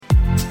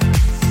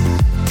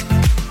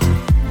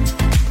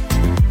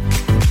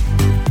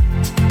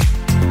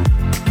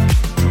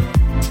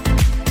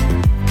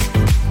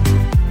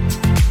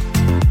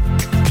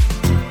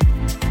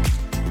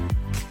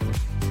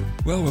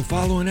We're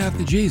following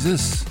after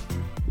Jesus.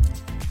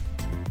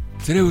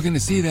 Today we're going to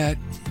see that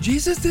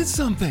Jesus did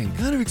something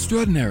kind of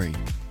extraordinary.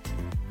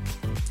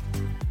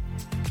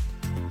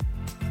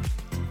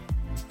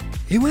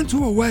 He went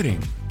to a wedding.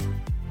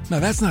 Now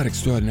that's not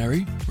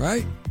extraordinary,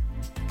 right?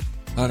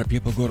 A lot of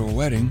people go to a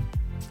wedding.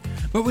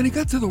 But when he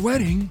got to the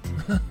wedding,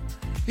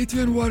 he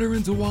turned water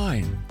into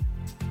wine.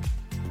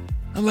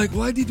 I'm like,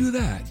 why'd he do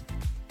that?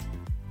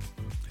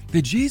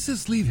 Did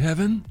Jesus leave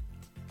heaven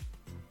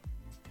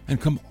and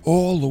come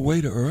all the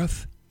way to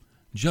earth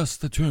just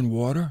to turn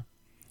water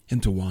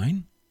into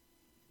wine?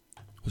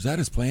 Was that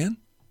his plan?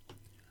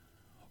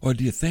 Or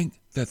do you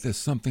think that there's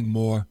something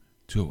more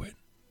to it?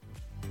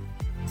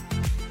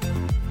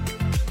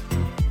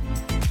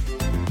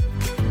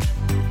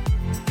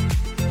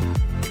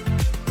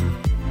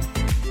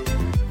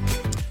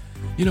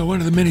 You know,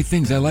 one of the many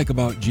things I like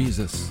about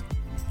Jesus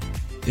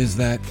is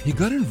that he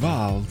got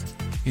involved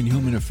in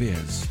human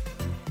affairs.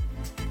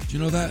 Do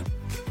you know that?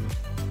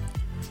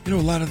 You know,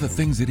 a lot of the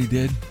things that he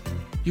did,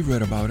 you've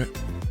read about it.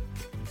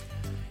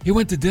 He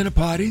went to dinner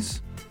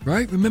parties,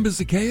 right? Remember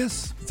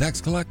Zacchaeus, the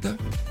tax collector?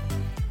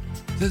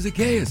 Says,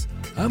 Zacchaeus,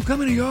 I'm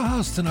coming to your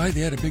house tonight.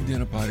 They had a big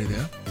dinner party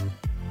there.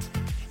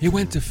 He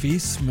went to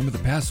feasts. Remember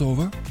the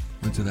Passover?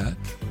 Went to that.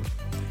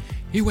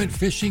 He went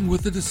fishing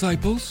with the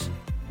disciples.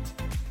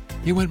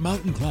 He went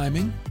mountain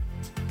climbing.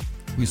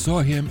 We saw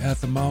him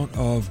at the Mount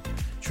of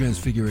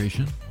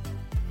Transfiguration.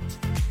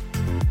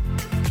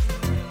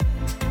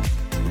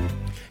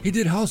 He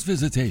did house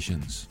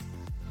visitations.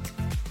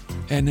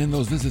 And in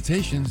those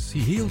visitations, he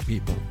healed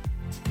people.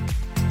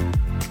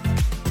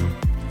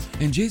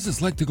 And Jesus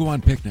liked to go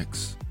on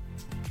picnics.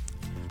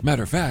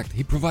 Matter of fact,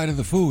 he provided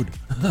the food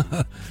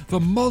for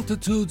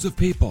multitudes of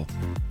people,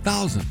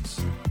 thousands.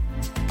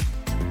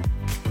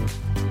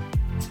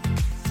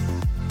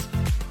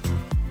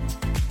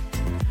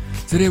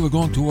 Today we're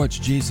going to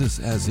watch Jesus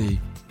as he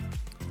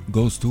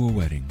goes to a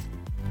wedding.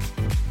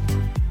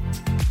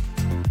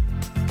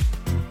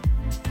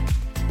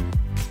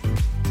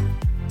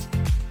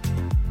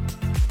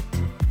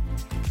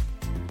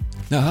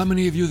 Now, how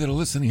many of you that are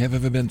listening have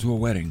ever been to a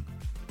wedding?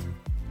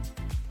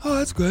 Oh,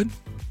 that's good.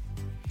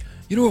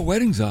 You know what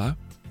weddings are?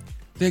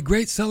 They're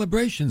great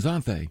celebrations,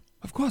 aren't they?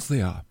 Of course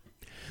they are.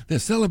 They're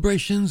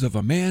celebrations of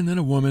a man and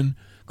a woman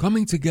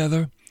coming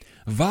together,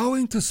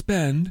 vowing to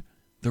spend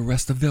the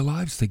rest of their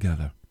lives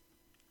together.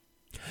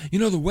 You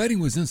know, the wedding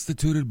was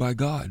instituted by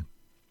God,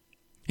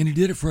 and he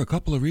did it for a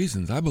couple of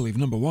reasons. I believe,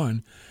 number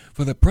one,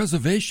 for the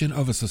preservation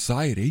of a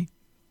society,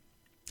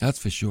 that's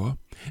for sure,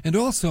 and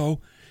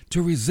also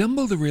to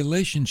resemble the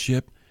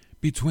relationship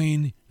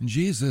between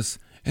Jesus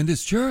and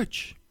his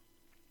church.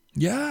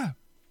 Yeah,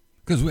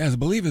 because as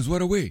believers,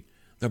 what are we?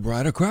 The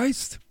bride of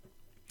Christ.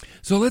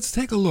 So let's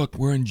take a look.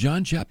 We're in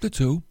John chapter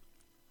 2,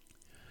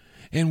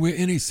 and we're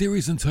in a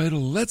series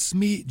entitled, Let's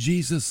Meet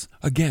Jesus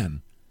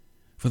Again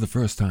for the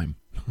First Time.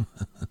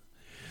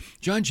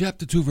 John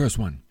chapter 2, verse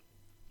 1.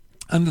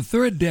 On the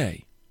third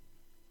day,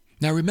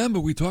 now remember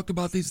we talked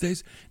about these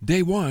days,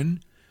 day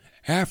 1,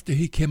 after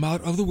he came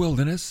out of the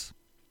wilderness,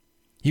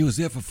 he was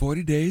there for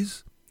 40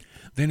 days,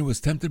 then he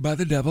was tempted by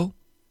the devil,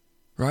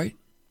 right?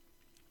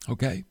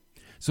 Okay,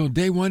 so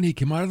day 1 he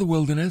came out of the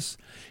wilderness,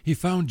 he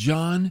found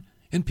John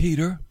and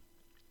Peter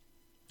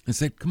and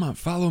said, come on,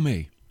 follow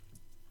me.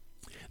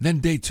 Then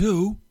day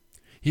 2,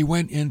 he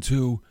went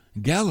into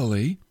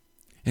Galilee,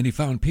 and he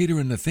found Peter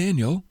and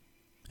Nathanael,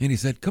 and he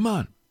said, come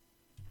on,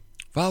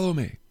 follow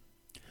me.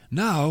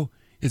 Now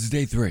it's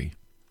day 3,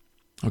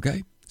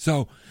 okay?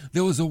 So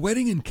there was a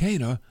wedding in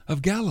Cana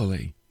of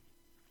Galilee,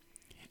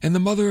 and the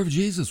mother of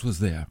Jesus was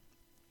there.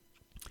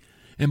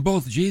 And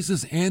both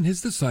Jesus and his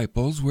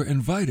disciples were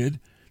invited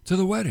to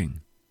the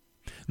wedding.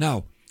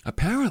 Now,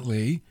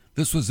 apparently,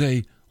 this was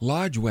a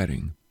large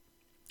wedding.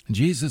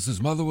 Jesus'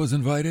 mother was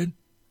invited.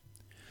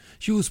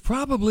 She was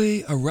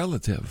probably a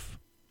relative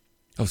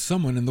of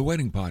someone in the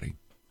wedding party.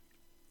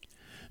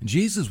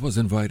 Jesus was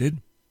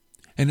invited,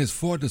 and his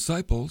 4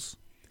 disciples,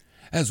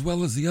 as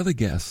well as the other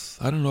guests.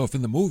 I don't know if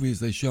in the movies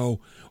they show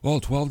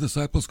all 12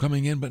 disciples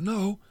coming in, but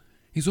no,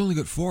 he's only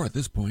got 4 at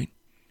this point.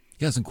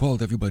 He hasn't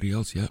called everybody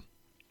else yet.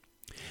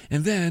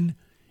 And then,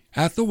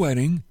 at the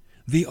wedding,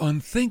 the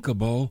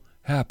unthinkable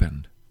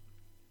happened.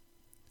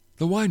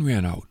 The wine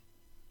ran out.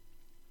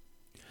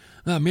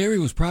 Now, Mary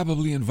was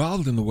probably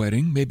involved in the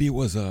wedding. Maybe it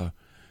was a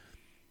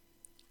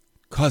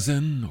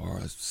cousin or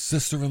a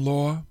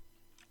sister-in-law,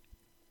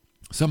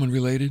 someone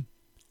related.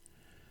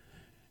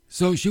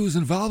 So she was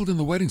involved in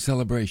the wedding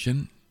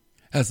celebration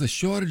as the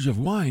shortage of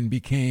wine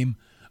became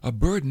a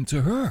burden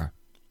to her.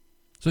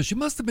 So she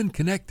must have been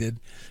connected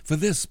for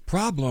this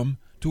problem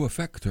to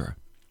affect her.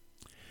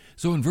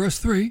 So in verse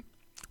 3,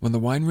 when the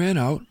wine ran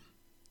out,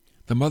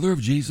 the mother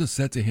of Jesus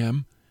said to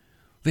him,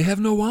 they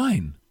have no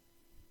wine.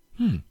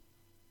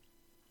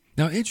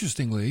 Now,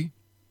 interestingly,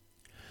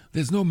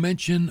 there's no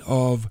mention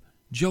of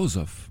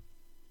Joseph.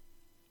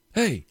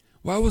 Hey,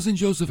 why wasn't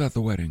Joseph at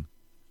the wedding?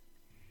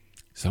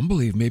 Some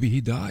believe maybe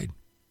he died.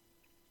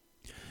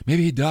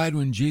 Maybe he died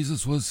when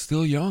Jesus was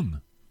still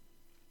young.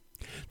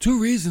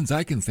 2 reasons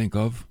I can think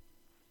of.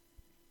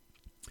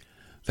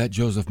 that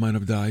Joseph might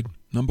have died.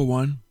 Number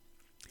one,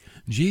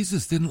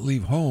 Jesus didn't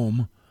leave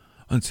home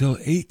until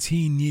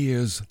 18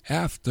 years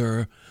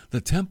after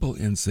the temple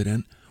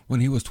incident when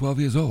he was 12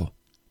 years old.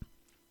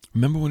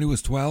 Remember when he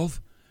was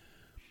 12?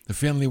 The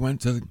family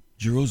went to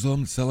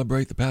Jerusalem to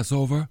celebrate the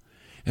Passover,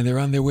 and they're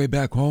on their way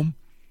back home,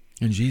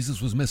 and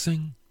Jesus was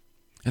missing.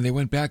 And they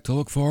went back to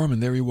look for him,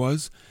 and there he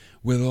was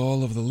with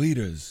all of the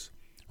leaders,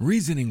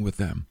 reasoning with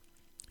them.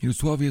 He was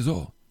 12 years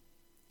old.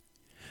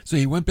 So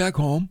he went back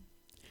home,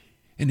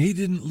 and he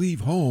didn't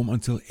leave home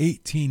until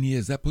 18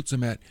 years. That puts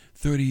him at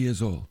 30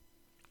 years old.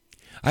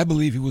 I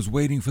believe he was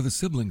waiting for the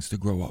siblings to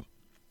grow up,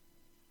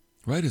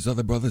 right? His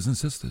other brothers and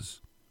sisters.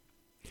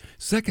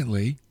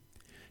 Secondly,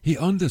 he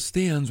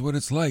understands what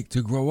it's like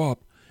to grow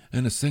up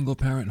in a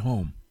single-parent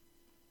home.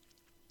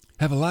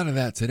 Have a lot of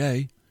that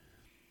today.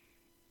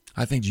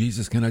 I think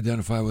Jesus can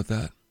identify with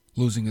that,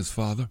 losing his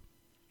father.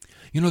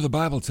 You know, the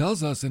Bible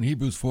tells us in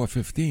Hebrews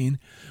 4:15,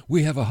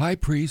 we have a high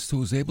priest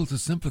who is able to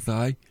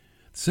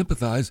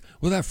sympathize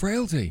with our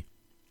frailty.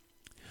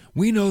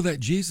 We know that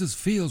Jesus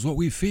feels what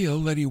we feel,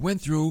 that he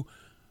went through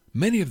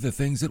many of the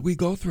things that we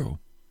go through.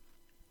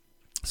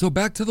 So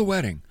back to the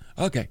wedding.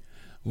 Okay,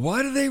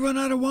 why did they run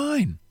out of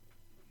wine?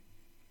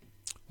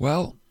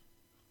 Well,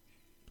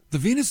 the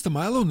Venus de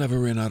Milo never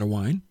ran out of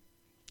wine.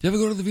 You ever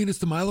go to the Venus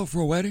de Milo for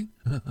a wedding?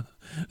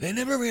 They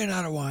never ran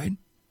out of wine.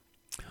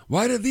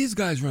 Why did these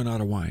guys run out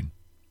of wine?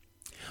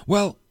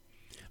 Well,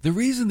 the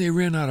reason they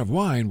ran out of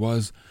wine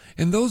was,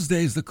 in those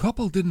days, the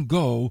couple didn't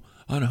go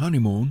on a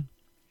honeymoon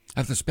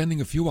after spending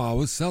a few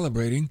hours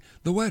celebrating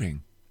the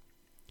wedding.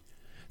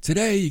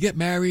 Today, you get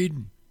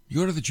married, you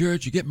go to the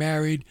church, you get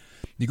married,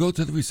 you go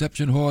to the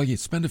reception hall, you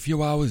spend a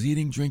few hours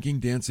eating, drinking,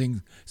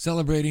 dancing,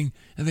 celebrating,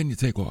 and then you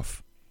take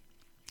off.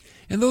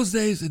 In those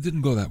days, it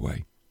didn't go that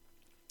way.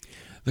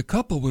 The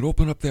couple would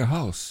open up their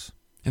house,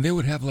 and they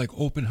would have like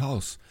open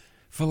house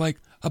for like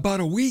about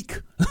a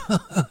week.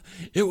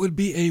 It would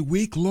be a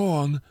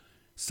week-long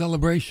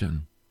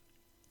celebration.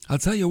 I'll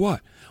tell you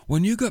what,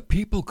 when you got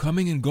people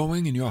coming and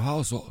going in your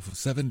house for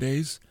 7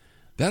 days,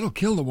 that'll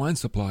kill the wine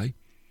supply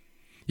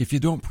if you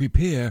don't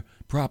prepare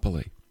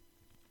properly.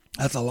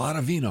 That's a lot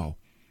of vino.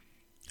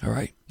 All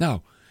right.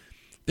 Now,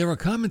 there are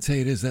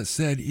commentators that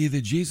said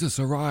either Jesus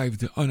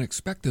arrived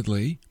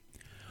unexpectedly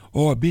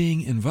or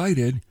being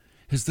invited,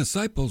 his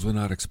disciples were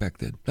not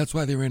expected. That's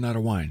why they ran out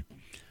of wine.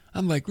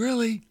 I'm like,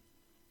 really?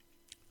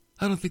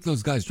 I don't think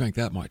those guys drank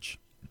that much.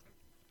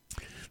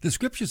 The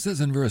scripture says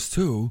in verse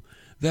 2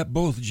 that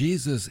both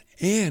Jesus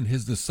and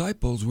his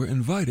disciples were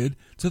invited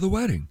to the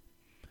wedding.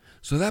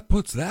 So that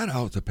puts that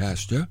out to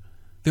pasture.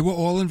 They were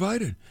all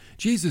invited.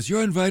 Jesus,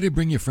 you're invited,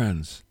 bring your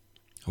friends.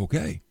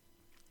 Okay.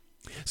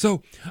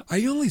 So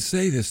I only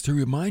say this to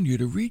remind you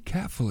to read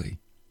carefully.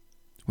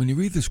 When you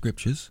read the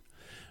scriptures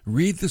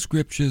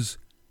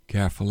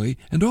carefully,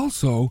 and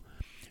also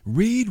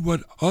read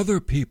what other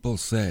people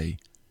say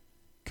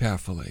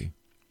carefully.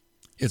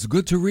 It's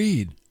good to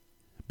read,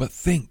 but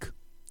think.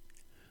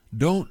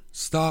 Don't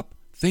stop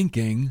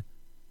thinking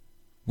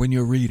when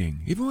you're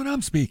reading. Even when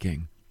I'm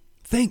speaking,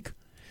 think.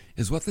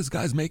 Is what this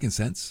guy's making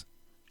sense?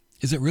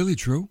 Is it really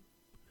true?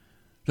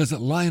 Does it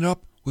line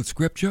up with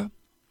Scripture?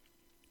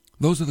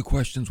 Those are the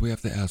questions we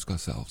have to ask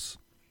ourselves.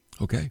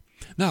 Okay?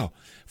 Now,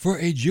 for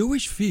a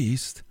Jewish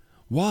feast,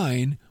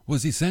 wine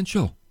was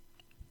essential.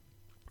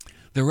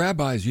 The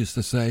rabbis used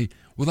to say,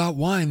 without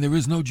wine there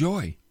is no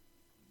joy.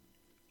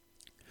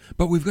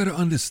 But we've got to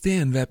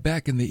understand that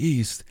back in the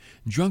East,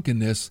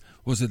 drunkenness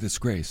was a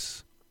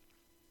disgrace.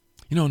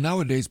 You know,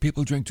 nowadays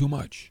people drink too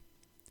much.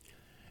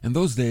 In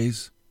those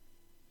days,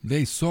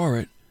 they saw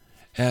it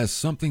as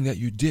something that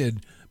you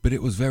did, but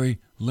it was very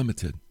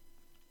limited.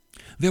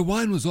 Their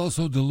wine was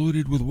also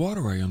diluted with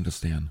water, I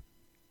understand.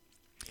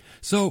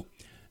 So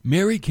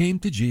Mary came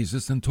to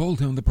Jesus and told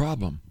him the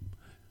problem.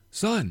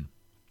 Son,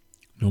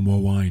 no more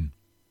wine.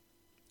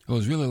 It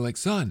was really like,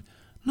 son,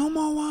 no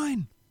more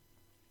wine.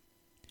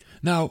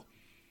 Now,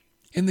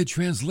 in the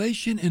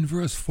translation in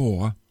verse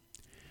 4,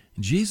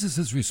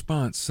 Jesus'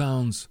 response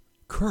sounds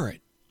curt,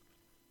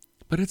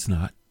 but it's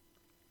not.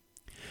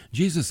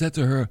 Jesus said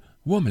to her,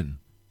 Woman,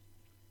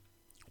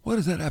 what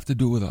does that have to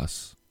do with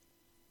us?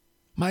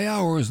 My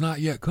hour is not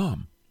yet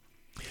come.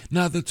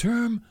 Now, the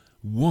term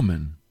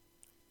woman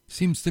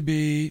seems to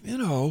be,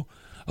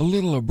 a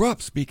little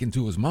abrupt speaking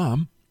to his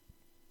mom.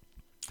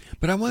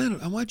 But I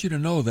want you to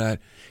know that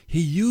he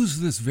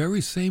used this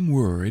very same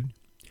word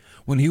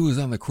when he was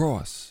on the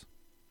cross.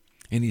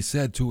 And he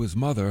said to his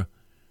mother,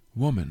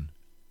 Woman,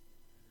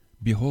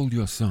 behold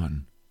your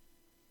son.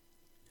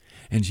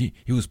 And he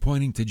was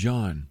pointing to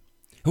John,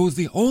 who was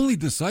the only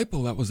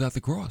disciple that was at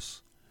the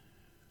cross.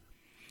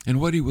 And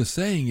what he was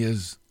saying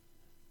is,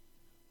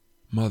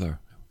 Mother,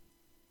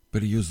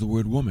 but he used the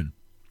word woman.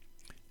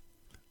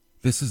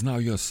 This is now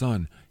your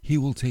son. He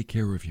will take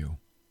care of you.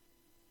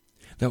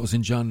 That was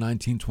in John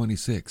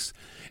 19:26.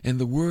 And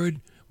the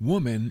word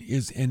woman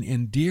is an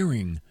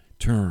endearing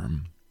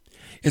term.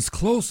 It's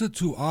closer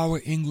to our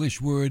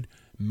English word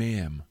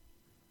ma'am.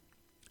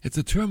 It's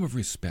a term of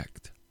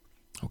respect.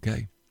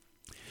 Okay?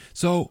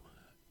 So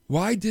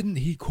why didn't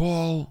he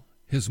call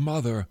his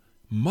mother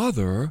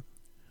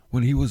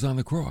when he was on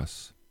the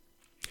cross.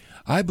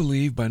 I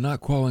believe by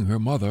not calling her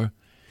mother,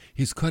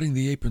 he's cutting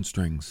the apron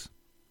strings.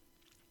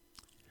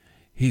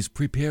 He's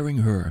preparing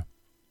her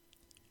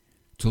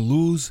to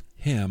lose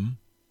him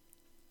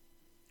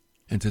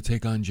and to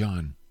take on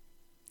John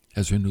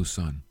as her new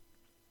son.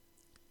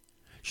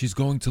 She's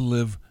going to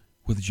live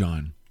with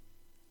John,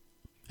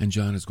 and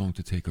John is going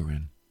to take her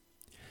in.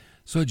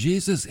 So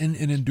Jesus, in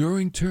an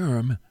enduring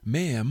term,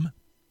 ma'am,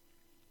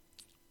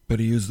 but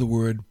he used the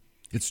word,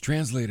 it's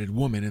translated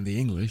woman in the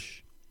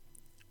English.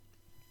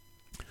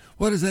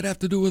 What does that have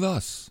to do with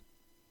us?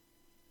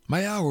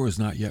 My hour is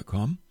not yet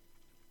come.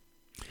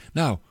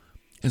 Now,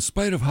 in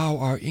spite of how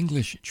our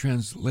English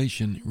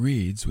translation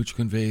reads, which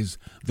conveys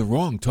the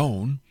wrong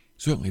tone,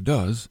 certainly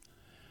does,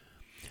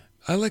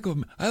 I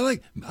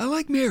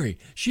like Mary.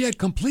 She had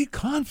complete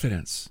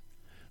confidence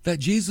that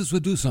Jesus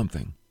would do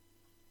something.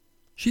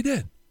 She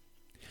did.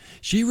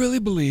 She really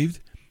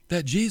believed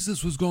that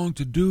Jesus was going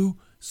to do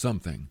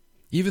something,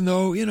 even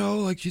though,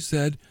 like she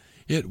said,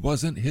 it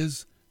wasn't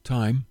his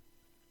time.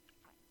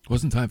 It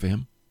wasn't time for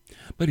him.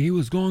 But he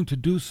was going to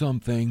do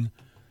something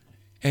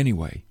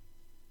anyway.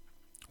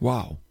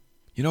 Wow.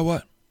 You know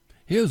what?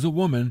 Here's a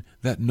woman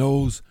that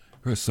knows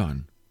her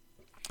son.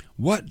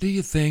 What do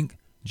you think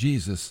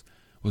Jesus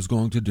was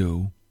going to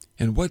do?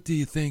 And what do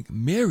you think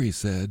Mary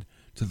said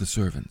to the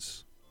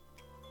servants?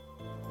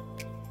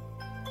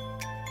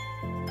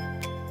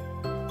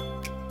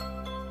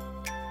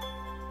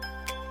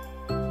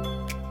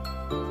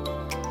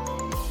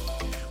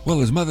 Well,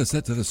 his mother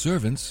said to the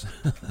servants,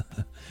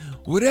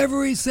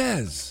 whatever he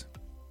says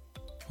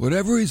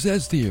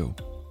to you,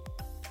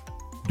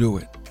 do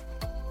it.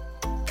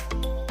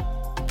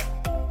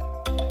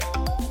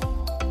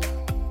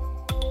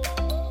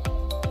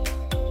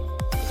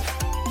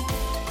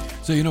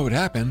 So you know what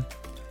happened?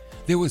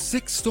 There were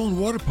 6 stone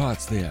water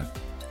pots there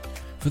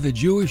for the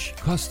Jewish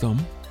custom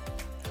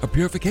of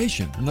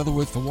purification, in other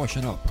words, for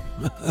washing up.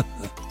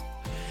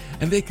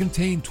 And they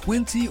contained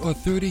 20 or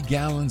 30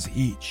 gallons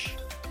each.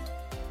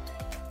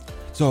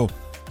 So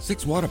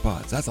 6 water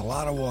pots, that's a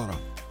lot of water.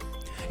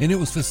 And it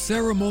was for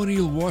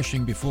ceremonial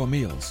washing before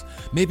meals.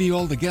 Maybe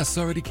all the guests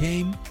already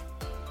came,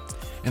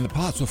 and the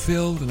pots were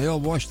filled, and they all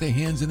washed their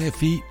hands and their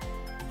feet,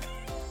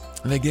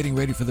 and they're getting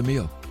ready for the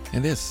meal,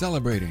 and they're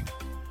celebrating.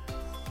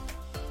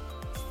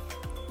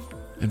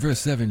 In verse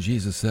 7,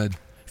 Jesus said,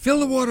 fill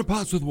the water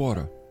pots with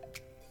water.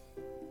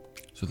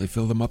 So they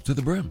filled them up to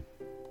the brim.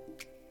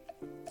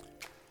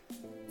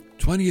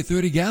 20 or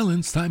 30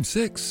 gallons times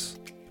 6.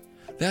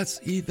 That's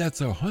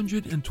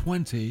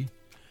 120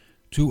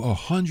 to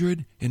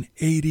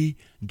 180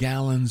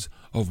 gallons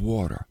of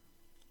water.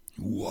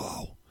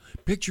 Wow.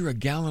 Picture a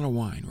gallon of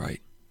wine,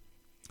 right?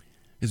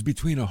 It's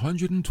between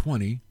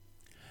 120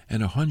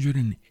 and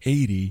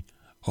 180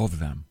 of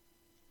them.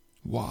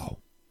 Wow.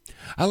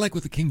 I like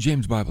what the King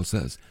James Bible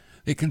says.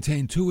 They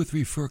contain 2 or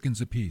 3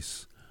 firkins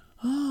apiece.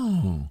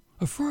 Oh,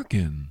 a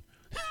firkin.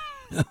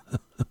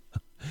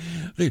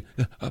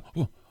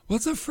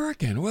 What's a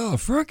firkin? Well, a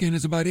firkin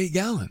is about 8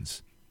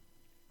 gallons.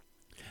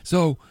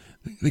 So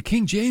the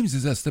King James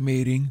is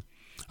estimating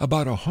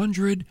about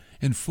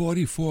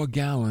 144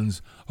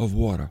 gallons of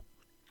water.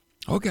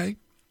 Okay.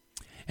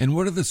 And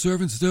what do the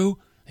servants do?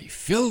 They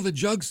fill the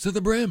jugs to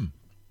the brim.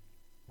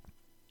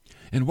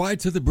 And why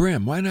to the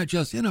brim? Why not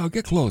just,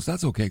 get close?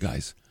 That's okay,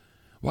 guys.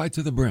 Why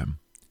to the brim?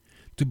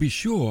 To be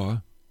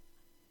sure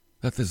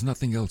that there's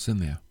nothing else in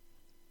there.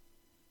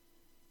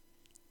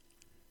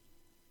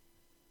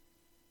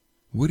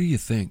 What do you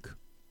think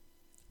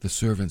the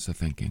servants are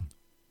thinking?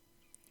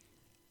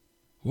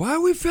 Why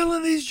are we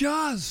filling these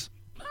jars?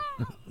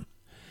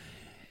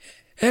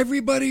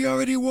 Everybody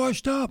already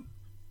washed up.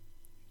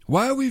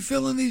 Why are we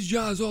filling these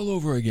jars all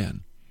over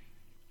again?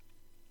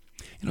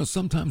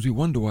 Sometimes we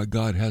wonder why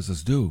God has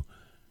us do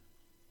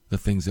the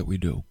things that we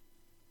do.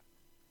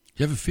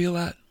 You ever feel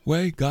that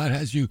way? God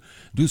has you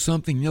do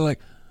something, and you're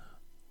like,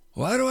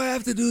 why do I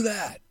have to do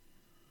that?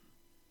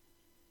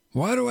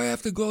 Why do I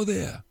have to go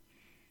there?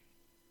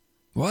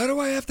 Why do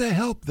I have to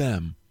help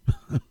them?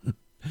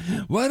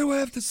 Why do I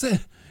have to say,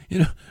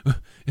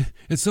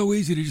 it's so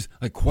easy to just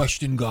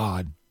question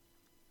God.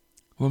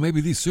 Well,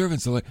 maybe these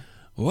servants are like,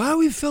 why are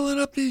we filling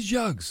up these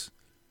jugs?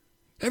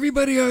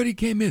 Everybody already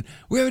came in.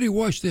 We already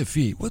washed their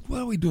feet. What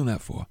are we doing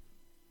that for?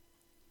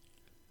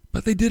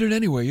 But they did it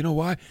anyway. You know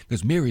why?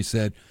 Because Mary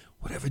said,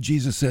 whatever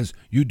Jesus says,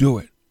 you do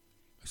it.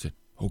 I said,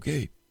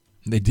 okay.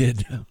 And they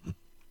did.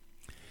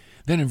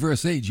 Then in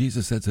verse 8,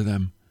 Jesus said to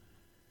them,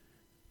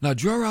 now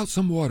draw out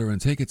some water and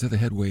take it to the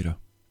head waiter.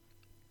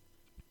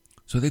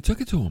 So they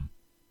took it to him.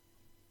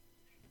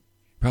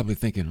 Probably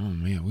thinking, oh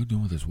man, what are we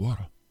doing with this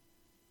water?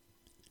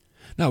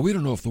 Now, we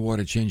don't know if the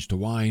water changed to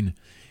wine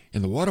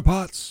in the water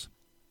pots,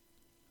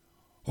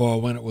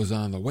 or when it was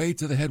on the way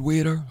to the head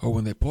waiter, or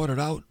when they poured it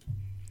out.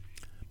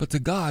 But to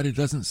God, it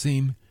doesn't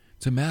seem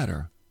to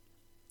matter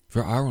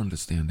for our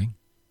understanding.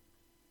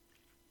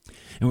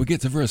 And we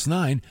get to verse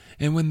 9,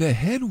 and when the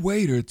head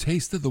waiter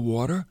tasted the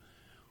water,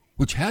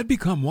 which had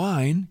become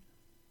wine,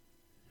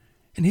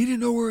 and he didn't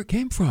know where it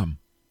came from.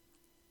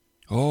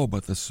 Oh,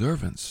 but the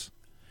servants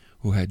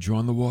who had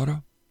drawn the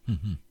water,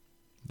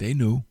 they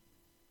knew.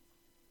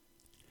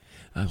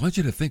 I want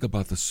you to think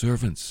about the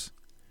servants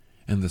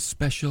and the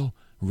special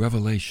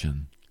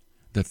revelation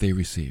that they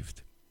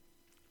received.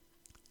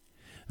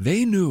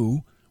 They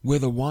knew where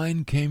the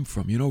wine came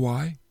from. You know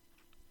why?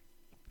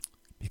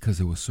 Because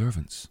they were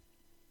servants.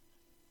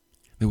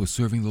 They were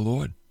serving the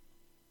Lord.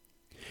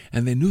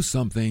 And they knew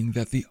something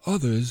that the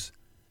others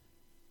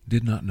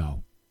did not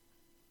know.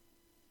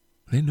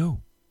 They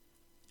knew.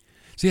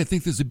 See, I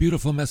think there's a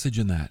beautiful message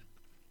in that.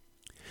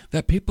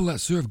 That people that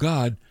serve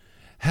God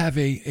have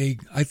I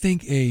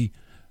think a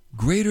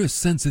greater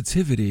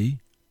sensitivity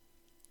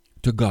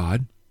to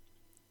God,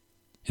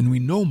 and we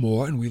know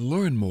more and we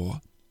learn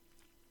more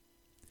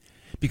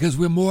because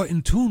we're more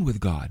in tune with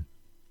God.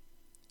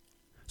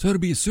 So to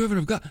be a servant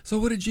of God. So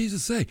what did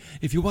Jesus say?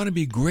 If you want to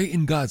be great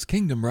in God's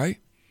kingdom, right?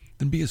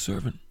 Then be a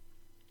servant.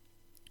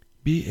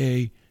 Be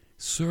a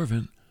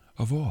servant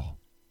of all,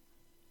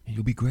 and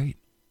you'll be great.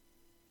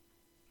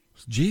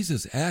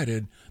 Jesus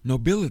added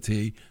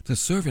nobility to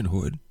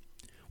servanthood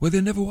where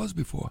there never was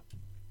before.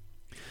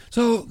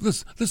 So the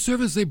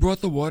servants, they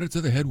brought the water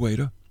to the head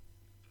waiter.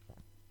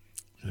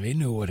 They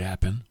knew what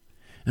happened.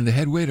 And the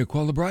head waiter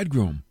called the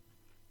bridegroom.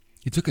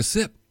 He took a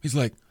sip. He's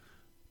like,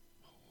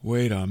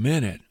 wait a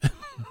minute.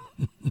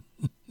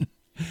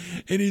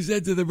 And he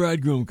said to the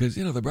bridegroom, because,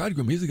 the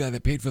bridegroom, he's the guy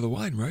that paid for the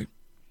wine, right?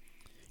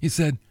 He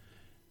said,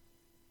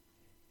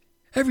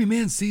 every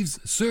man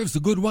serves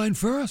the good wine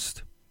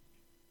first.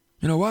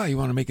 You know why? You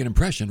want to make an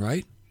impression,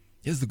 right?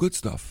 Here's the good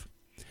stuff.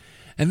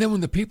 And then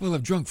when the people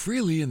have drunk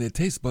freely and their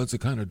taste buds are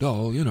kind of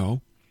dull,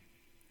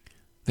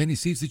 then he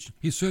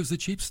serves the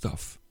cheap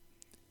stuff.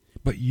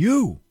 But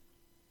you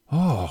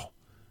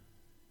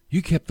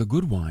kept the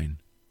good wine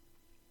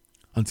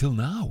until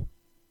now.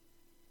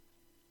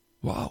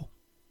 Wow.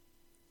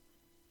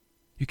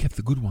 You kept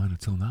the good wine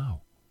until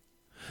now.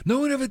 No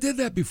one ever did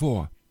that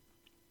before.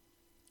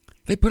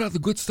 They put out the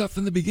good stuff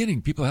in the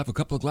beginning. People have a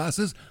couple of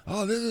glasses.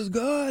 Oh, this is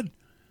good.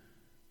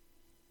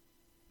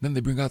 Then they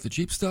bring out the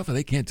cheap stuff and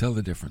they can't tell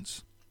the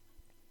difference.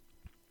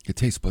 Your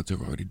taste buds are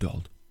already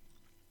dulled.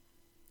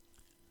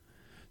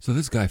 So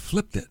this guy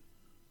flipped it.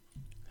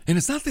 And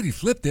it's not that he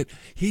flipped it.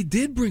 He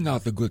did bring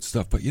out the good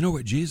stuff. But you know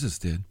what Jesus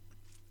did?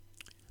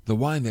 The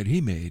wine that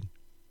he made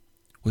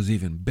was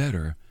even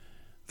better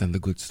than the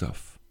good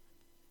stuff.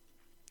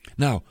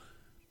 Now,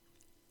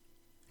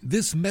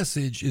 this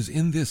message is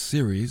in this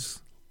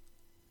series.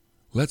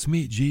 Let's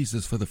meet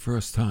Jesus for the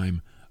first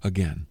time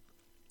again.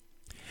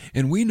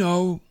 And we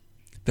know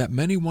that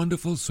many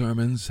wonderful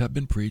sermons have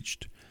been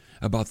preached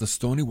about the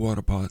stony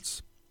water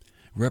pots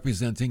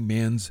representing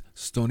man's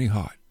stony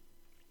heart,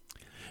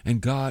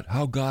 and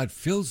how God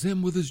fills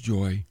him with his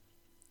joy.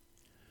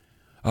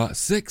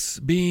 6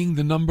 being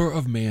the number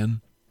of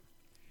man,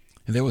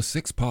 and there were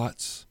 6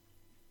 pots,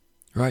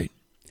 right?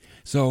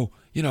 So,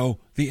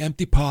 the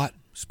empty pot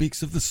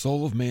speaks of the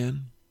soul of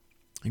man,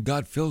 and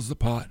God fills the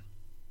pot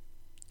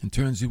and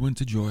turns you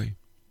into joy.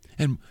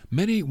 And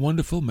many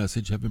wonderful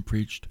messages have been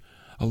preached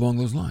along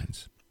those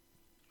lines.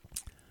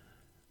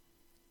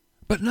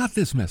 But not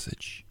this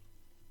message.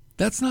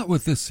 That's not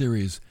what this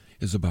series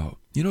is about.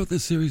 You know what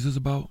this series is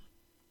about?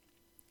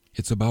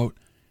 It's about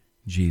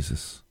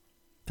Jesus.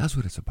 That's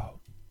what it's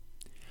about.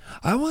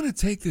 I want to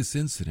take this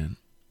incident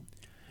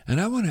and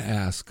I want to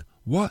ask,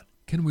 what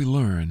can we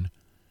learn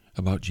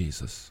about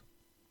Jesus?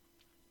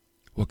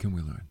 What can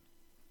we learn?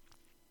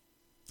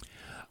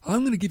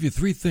 I'm going to give you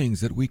 3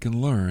 things that we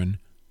can learn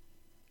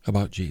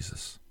about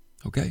Jesus.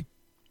 Okay?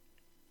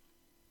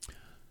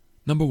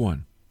 Number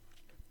 1.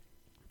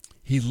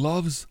 He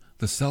loves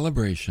the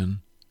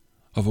celebration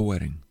of a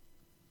wedding.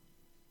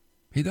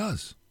 He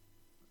does.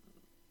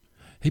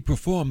 He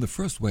performed the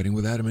first wedding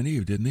with Adam and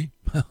Eve, didn't he?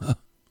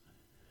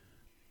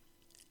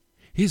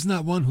 He's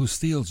not one who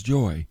steals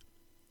joy,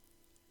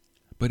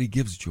 but he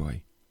gives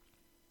joy.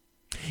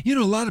 A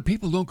lot of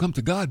people don't come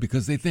to God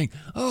because they think,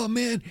 oh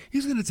man,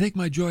 he's going to take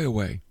my joy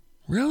away.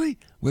 Really?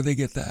 Where'd they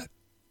get that?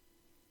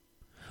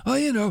 Oh,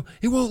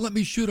 he won't let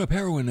me shoot up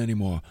heroin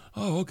anymore.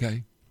 Oh,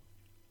 okay.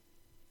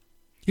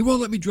 He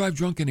won't let me drive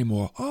drunk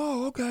anymore.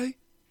 Oh, okay.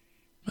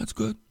 That's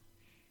good.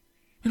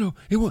 He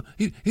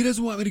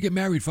doesn't want me to get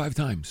married 5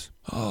 times.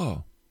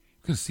 Oh,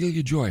 going to steal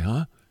your joy,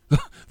 huh?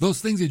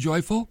 Those things are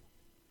joyful?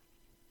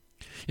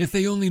 If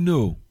they only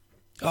knew.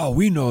 Oh,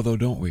 we know though,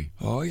 don't we?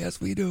 Oh, yes,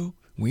 we do.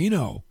 We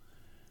know.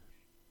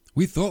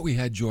 We thought we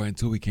had joy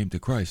until we came to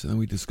Christ, and then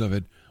we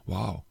discovered,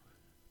 wow,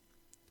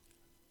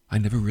 I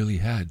never really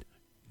had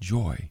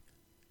joy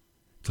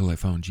till I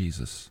found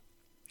Jesus.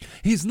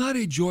 He's not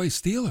a joy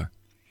stealer.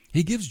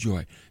 He gives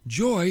joy.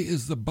 Joy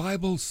is the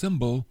Bible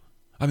symbol.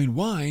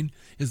 Wine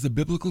is the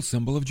biblical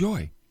symbol of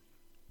joy.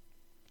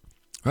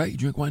 Right? You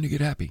drink wine, you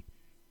get happy.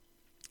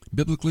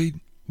 Biblically,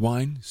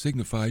 wine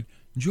signified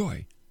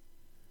joy.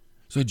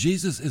 So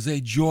Jesus is a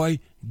joy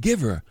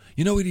giver.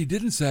 You know what he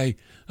didn't say?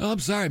 Oh, I'm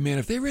sorry, man.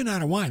 If they ran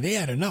out of wine, they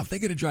had enough. They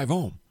got to drive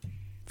home.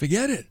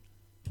 Forget it.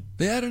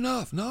 They had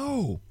enough.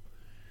 No.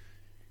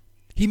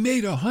 He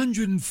made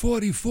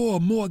 144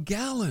 more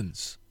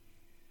gallons.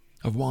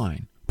 of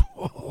wine.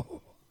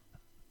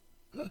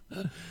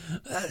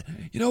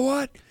 You know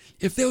what?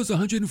 If there was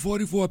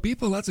 144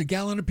 people, that's a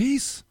gallon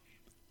apiece.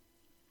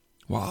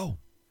 Wow.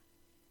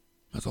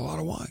 That's a lot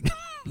of wine.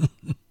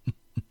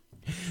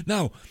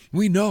 Now,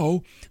 we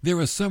know there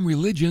are some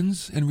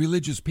religions and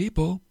religious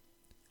people,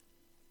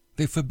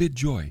 they forbid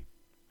joy.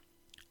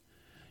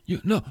 You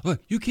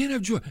can't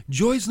have joy.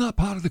 Joy's not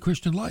part of the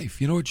Christian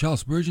life. You know what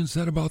Charles Spurgeon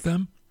said about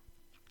them?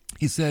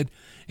 He said,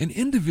 an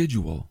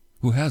individual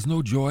who has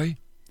no joy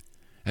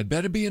had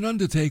better be an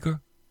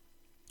undertaker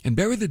and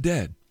bury the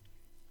dead,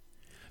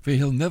 for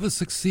he'll never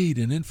succeed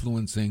in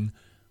influencing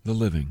the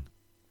living.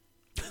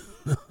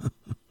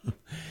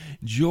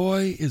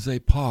 Joy is a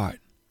part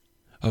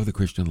of the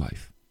Christian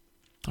life.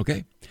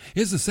 Okay?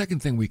 Here's the second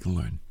thing we can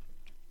learn.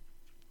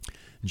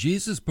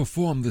 Jesus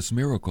performed this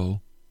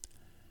miracle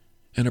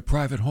in a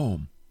private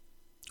home,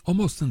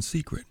 almost in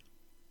secret.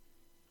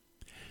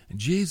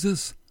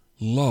 Jesus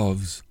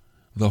loves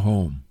the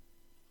home.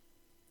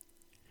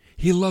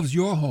 He loves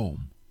your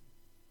home.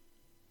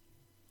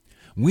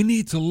 We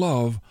need to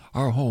love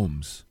our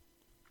homes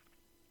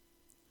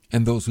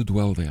and those who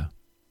dwell there.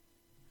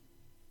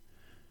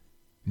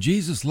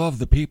 Jesus loved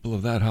the people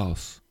of that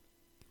house.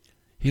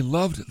 He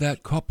loved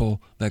that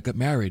couple that got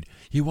married.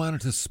 He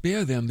wanted to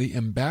spare them the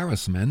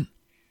embarrassment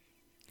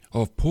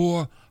of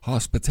poor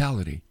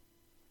hospitality.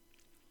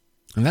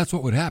 And that's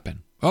what would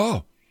happen.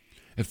 Oh,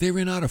 if they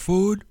ran out of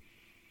food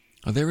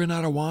or they ran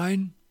out of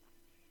wine,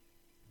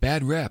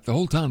 bad rap. The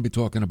whole town would be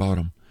talking about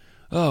them.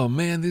 Oh,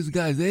 man, these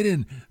guys, they're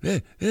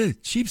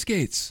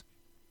cheapskates.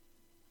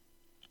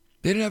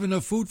 They didn't have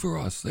enough food for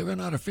us. They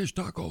ran out of fish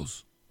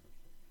tacos.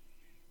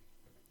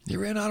 They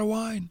ran out of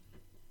wine.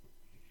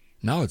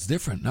 Now it's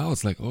different. Now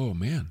it's like, oh,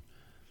 man,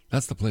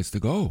 that's the place to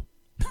go.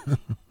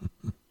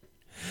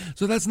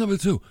 So that's number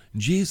two.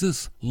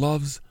 Jesus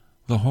loves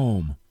the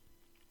home.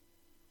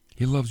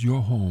 He loves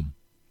your home.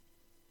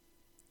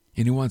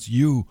 And he wants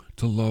you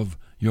to love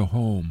your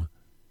home.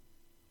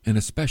 And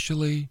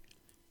especially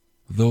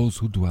those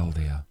who dwell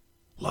there.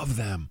 Love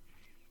them.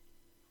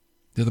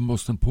 They're the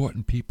most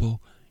important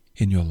people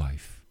in your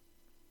life.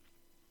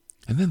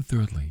 And then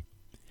thirdly,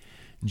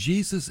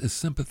 Jesus is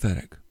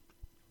sympathetic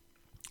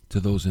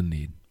to those in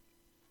need.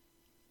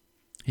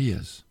 He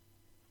is.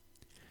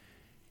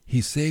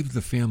 He saved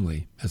the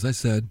family, as I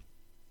said,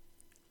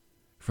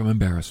 from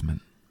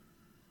embarrassment.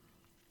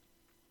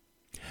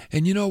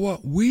 And you know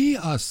what? We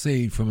are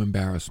saved from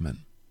embarrassment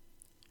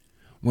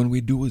when we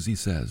do as he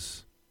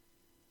says.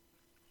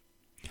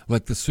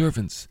 Like the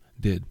servants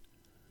did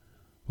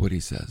what he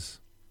says.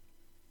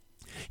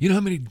 You know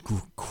how many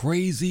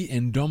crazy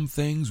and dumb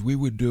things we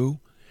would do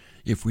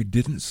if we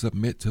didn't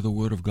submit to the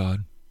Word of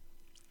God?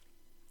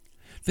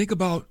 Think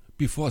about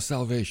before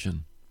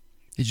salvation.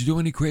 Did you do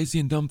any crazy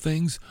and dumb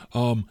things?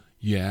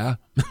 Yeah.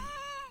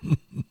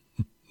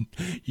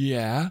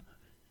 Yeah.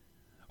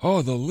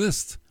 Oh, the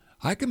list.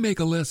 I can make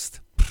a list.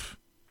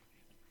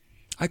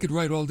 I could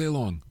write all day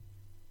long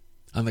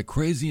on the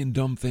crazy and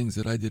dumb things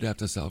that I did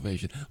after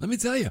salvation. Let me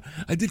tell you,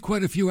 I did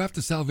quite a few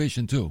after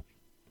salvation too.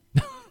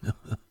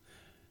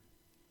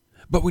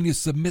 But when you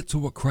submit to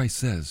what Christ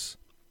says,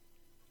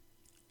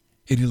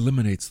 it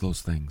eliminates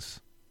those things.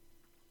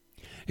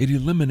 It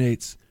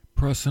eliminates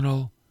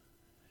personal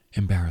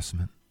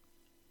embarrassment.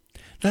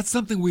 That's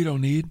something we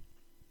don't need.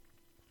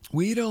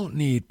 We don't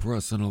need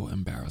personal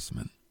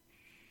embarrassment.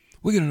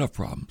 We get enough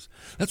problems.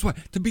 That's why,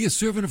 to be a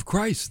servant of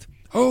Christ,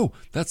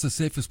 that's the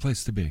safest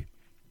place to be.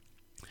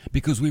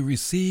 Because we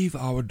receive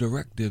our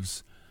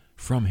directives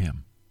from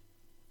him.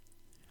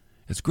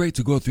 It's great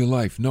to go through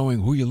life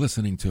knowing who you're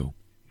listening to.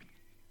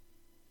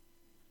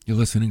 You're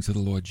listening to the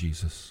Lord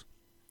Jesus.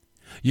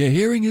 You're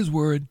hearing his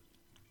word,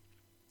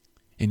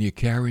 and you're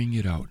carrying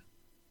it out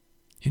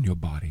in your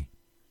body.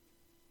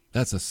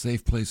 That's a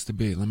safe place to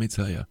be, let me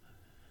tell you.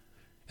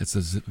 It's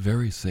a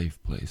very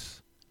safe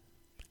place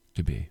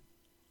to be.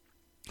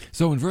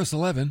 So in verse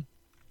 11,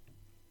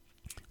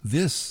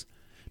 this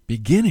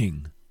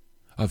beginning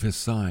of his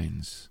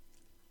signs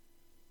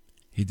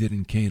he did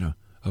in Cana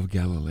of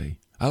Galilee.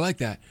 I like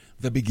that.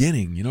 The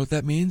beginning. You know what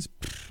that means?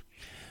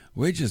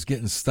 We're just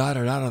getting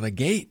started out of the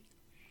gate.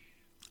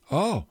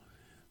 Oh,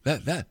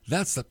 that's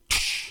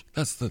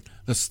the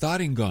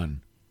starting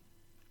gun.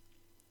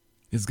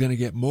 It's going to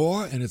get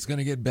more and it's going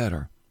to get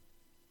better.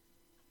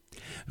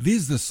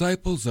 These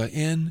disciples are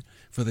in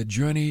for the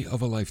journey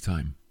of a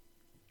lifetime.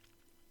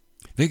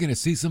 They're going to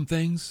see some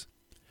things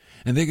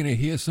and they're going to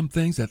hear some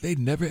things that they'd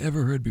never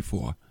ever heard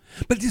before.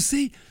 But you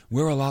see,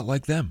 we're a lot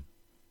like them.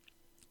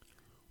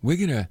 We're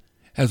going to,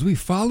 as we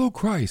follow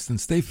Christ and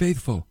stay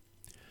faithful,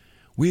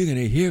 we're going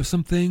to hear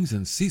some things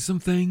and see some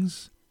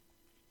things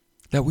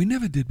that we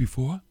never did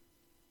before.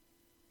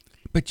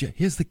 But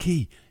here's the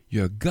key.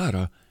 You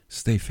gotta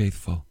stay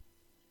faithful.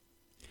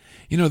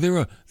 You know,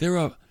 there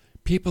are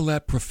people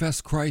that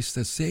profess Christ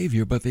as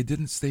Savior, but they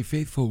didn't stay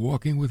faithful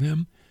walking with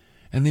him,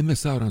 and they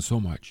miss out on so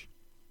much.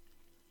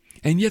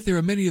 And yet there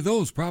are many of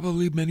those,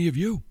 probably many of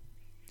you.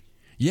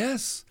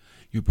 Yes,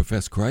 you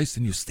profess Christ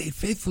and you stayed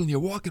faithful and you're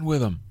walking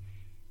with him.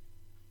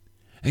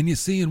 And you're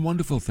seeing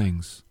wonderful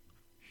things.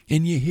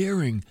 and you're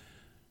hearing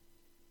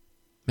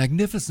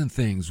magnificent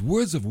things,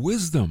 words of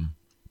wisdom,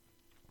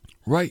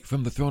 right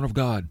from the throne of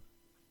God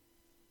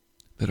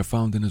that are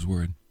found in His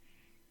Word.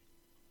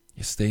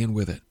 You're staying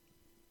with it.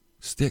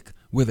 Stick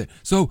with it.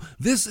 So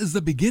this is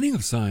the beginning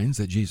of signs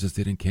that Jesus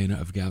did in Cana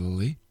of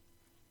Galilee.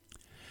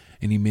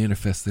 And He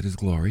manifested His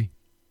glory.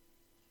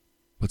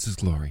 What's His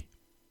glory?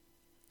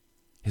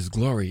 His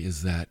glory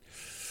is that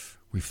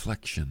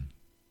reflection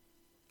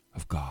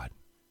of God.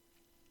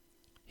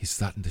 He's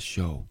starting to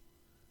show.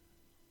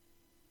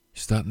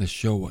 He's starting to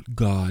show what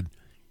God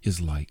is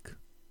like.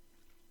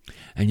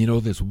 And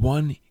there's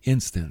one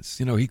instance.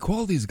 He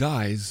called these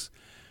guys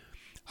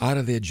out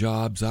of their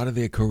jobs, out of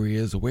their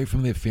careers, away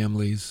from their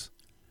families.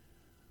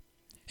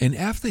 And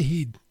after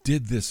He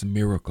did this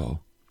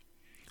miracle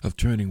of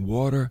turning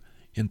water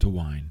into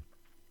wine,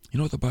 you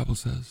know what the Bible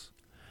says?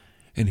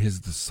 And His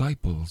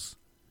disciples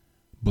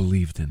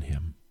believed in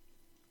Him.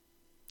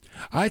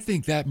 I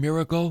think that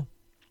miracle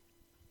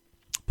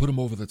put Him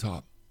over the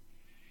top.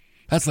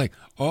 That's like,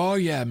 oh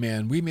yeah,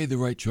 man, we made the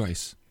right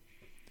choice.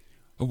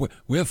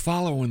 We're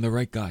following the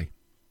right guy.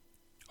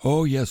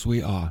 Oh yes,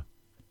 we are.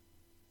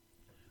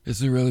 This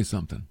is really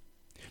something.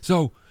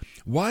 So,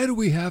 why do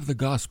we have the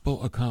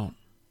gospel account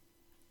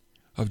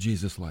of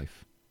Jesus'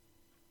 life?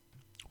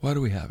 Why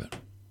do we have it?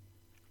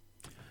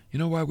 You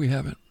know why we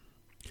have it?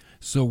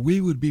 So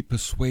we would be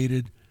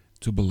persuaded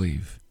to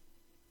believe.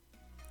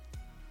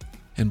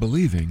 And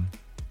believing,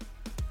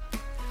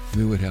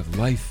 we would have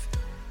life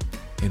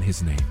in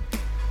His name.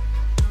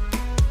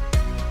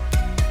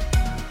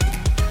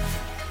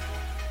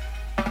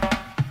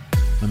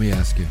 Let me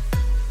ask you,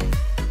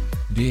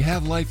 do you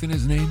have life in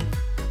His name?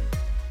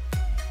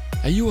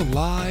 Are you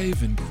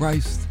alive in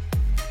Christ?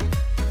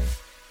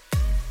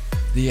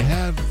 Do you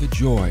have the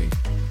joy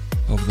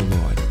of the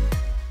Lord?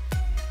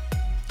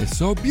 It's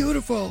so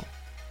beautiful.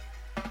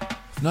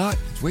 If not,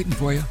 it's waiting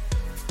for you.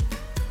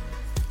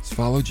 Just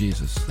follow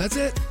Jesus. That's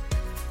it.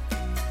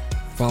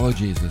 Follow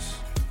Jesus.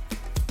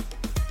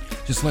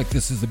 Just like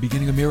this is the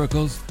beginning of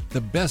miracles,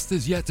 the best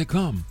is yet to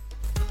come.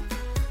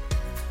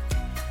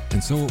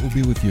 And so it will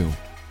be with you.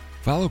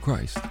 Follow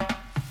Christ.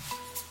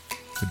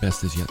 The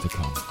best is yet to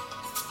come.